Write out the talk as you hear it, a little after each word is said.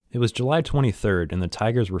It was July 23rd, and the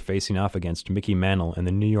Tigers were facing off against Mickey Mantle and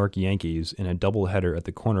the New York Yankees in a doubleheader at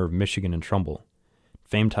the corner of Michigan and Trumbull.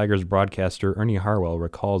 Famed Tigers broadcaster Ernie Harwell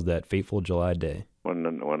recalls that fateful July day.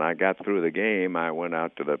 When I got through the game, I went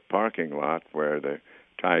out to the parking lot where the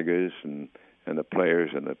Tigers and the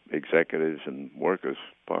players and the executives and workers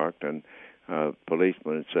parked, and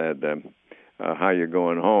policeman said, how you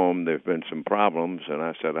going home? There've been some problems. And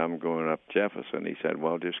I said, I'm going up Jefferson. He said,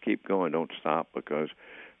 well, just keep going. Don't stop because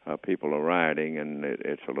people are rioting and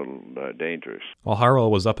it's a little dangerous. While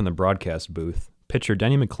Harwell was up in the broadcast booth, pitcher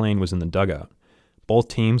Denny McLain was in the dugout. Both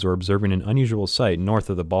teams were observing an unusual sight north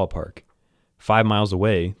of the ballpark. 5 miles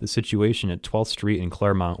away, the situation at 12th Street in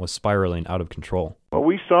Claremont was spiraling out of control. Well,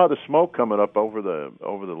 we saw the smoke coming up over the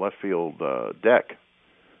left field deck.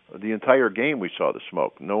 The entire game we saw the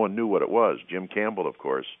smoke. No one knew what it was. Jim Campbell, of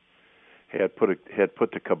course, had put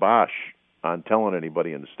the kibosh on telling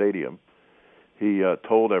anybody in the stadium. He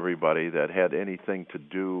told everybody that had anything to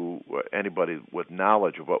do, anybody with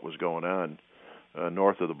knowledge of what was going on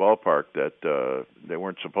north of the ballpark, that they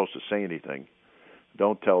weren't supposed to say anything.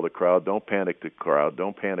 Don't tell the crowd. Don't panic the crowd.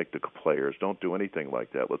 Don't panic the players. Don't do anything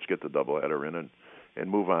like that. Let's get the doubleheader in and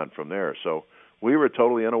move on from there. So we were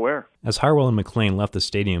totally unaware. As Harwell and McLain left the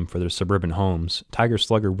stadium for their suburban homes, Tiger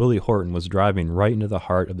slugger Willie Horton was driving right into the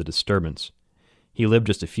heart of the disturbance. He lived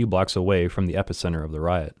just a few blocks away from the epicenter of the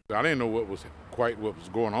riot. I didn't know what was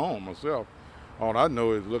going on myself. All I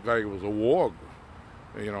know is it looked like it was a war.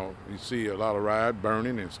 You know, you see a lot of riot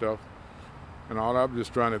burning and stuff. And all I'm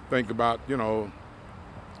just trying to think about,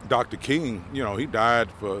 Dr. King, he died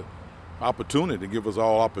for opportunity, to give us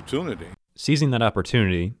all opportunity. Seizing that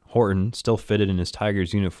opportunity, Horton, still fitted in his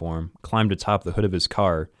Tigers uniform, climbed atop the hood of his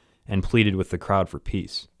car and pleaded with the crowd for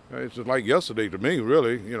peace. It's just like yesterday to me,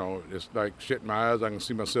 really. It's like shutting my eyes. I can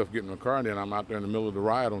see myself getting in the car, and then I'm out there in the middle of the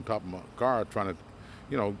riot on top of my car trying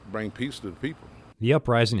to, bring peace to the people. The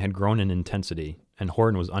uprising had grown in intensity, and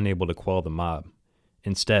Horton was unable to quell the mob.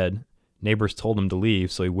 Instead, neighbors told him to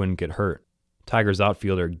leave so he wouldn't get hurt. Tigers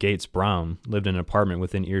outfielder Gates Brown lived in an apartment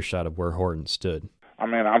within earshot of where Horton stood. I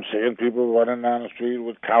mean, I'm seeing people running down the street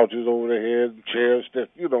with couches over their head, chairs,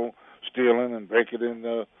 stealing and breaking in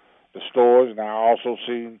the stores. And I also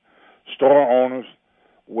seen store owners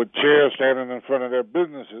with chairs standing in front of their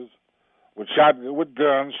businesses with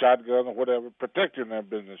guns, shotguns, or whatever, protecting their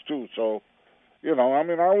business too. So, I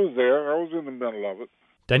was there. I was in the middle of it.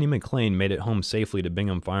 Denny McLain made it home safely to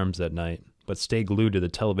Bingham Farms that night, but stayed glued to the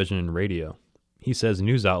television and radio. He says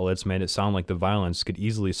news outlets made it sound like the violence could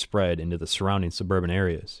easily spread into the surrounding suburban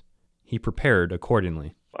areas. He prepared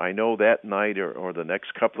accordingly. I know that night or the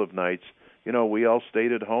next couple of nights, we all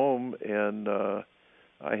stayed at home, and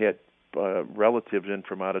I had relatives in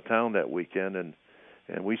from out of town that weekend, and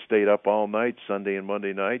we stayed up all night, Sunday and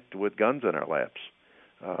Monday night, with guns in our laps.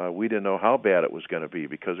 We didn't know how bad it was going to be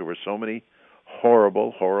because there were so many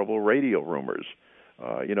horrible, horrible radio rumors.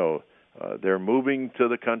 They're moving to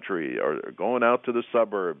the country or going out to the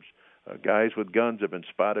suburbs. Guys with guns have been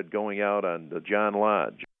spotted going out on the John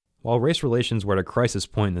Lodge. While race relations were at a crisis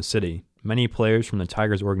point in the city, many players from the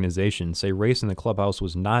Tigers organization say race in the clubhouse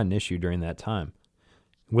was not an issue during that time.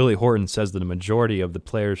 Willie Horton says that a majority of the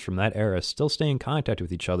players from that era still stay in contact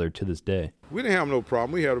with each other to this day. We didn't have no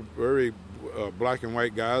problem. We had a very black and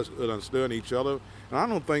white guys that understood each other. And I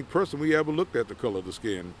don't think personally we ever looked at the color of the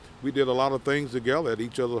skin. We did a lot of things together at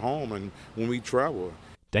each other's home and when we traveled.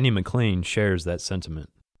 Denny McLain shares that sentiment.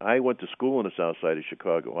 I went to school in the south side of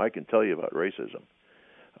Chicago. I can tell you about racism.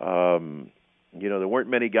 There weren't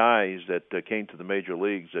many guys that came to the major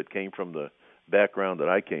leagues that came from the background that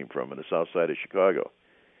I came from in the south side of Chicago.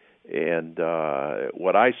 And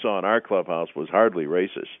what I saw in our clubhouse was hardly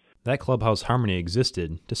racist. That clubhouse harmony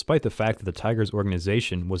existed despite the fact that the Tigers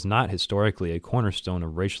organization was not historically a cornerstone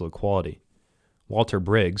of racial equality. Walter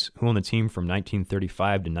Briggs, who owned the team from 1935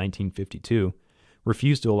 to 1952,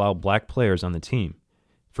 refused to allow black players on the team.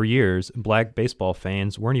 For years, black baseball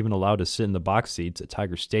fans weren't even allowed to sit in the box seats at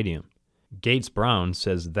Tiger Stadium. Gates Brown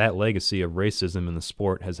says that legacy of racism in the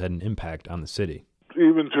sport has had an impact on the city.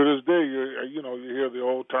 Even to this day, you hear the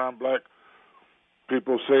old-time black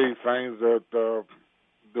people say things that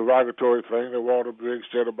derogatory thing that Walter Briggs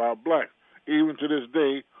said about black. Even to this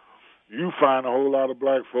day, you find a whole lot of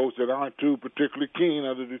black folks that aren't too particularly keen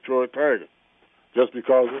on the Detroit Tigers just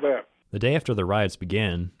because of that. The day after the riots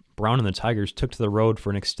began, Brown and the Tigers took to the road for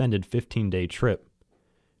an extended 15-day trip.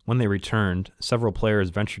 When they returned, several players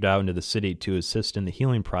ventured out into the city to assist in the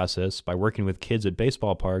healing process by working with kids at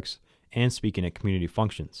baseball parks and speaking at community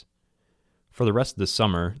functions. For the rest of the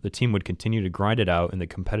summer, the team would continue to grind it out in the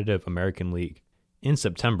competitive American League. In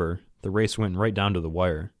September, the race went right down to the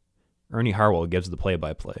wire. Ernie Harwell gives the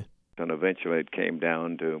play-by-play. And eventually it came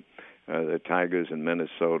down to the Tigers in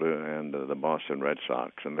Minnesota and the Boston Red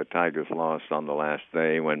Sox. And the Tigers lost on the last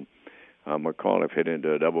day when McAuliffe hit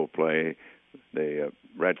into a double play. The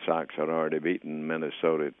Red Sox had already beaten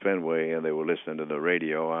Minnesota at Fenway, and they were listening to the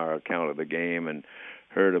radio, our account of the game, and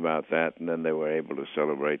heard about that, and then they were able to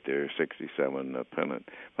celebrate their 67 pennant.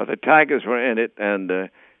 But the Tigers were in it and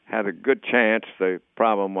had a good chance. The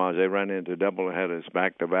problem was they ran into doubleheaders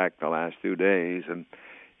back-to-back the last 2 days, and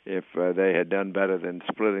if they had done better than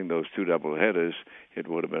splitting those two doubleheaders, it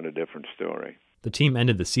would have been a different story. The team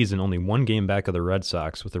ended the season only one game back of the Red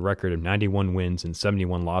Sox with a record of 91 wins and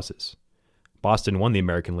 71 losses. Boston won the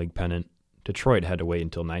American League pennant. Detroit had to wait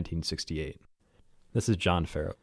until 1968. This is John Farrow.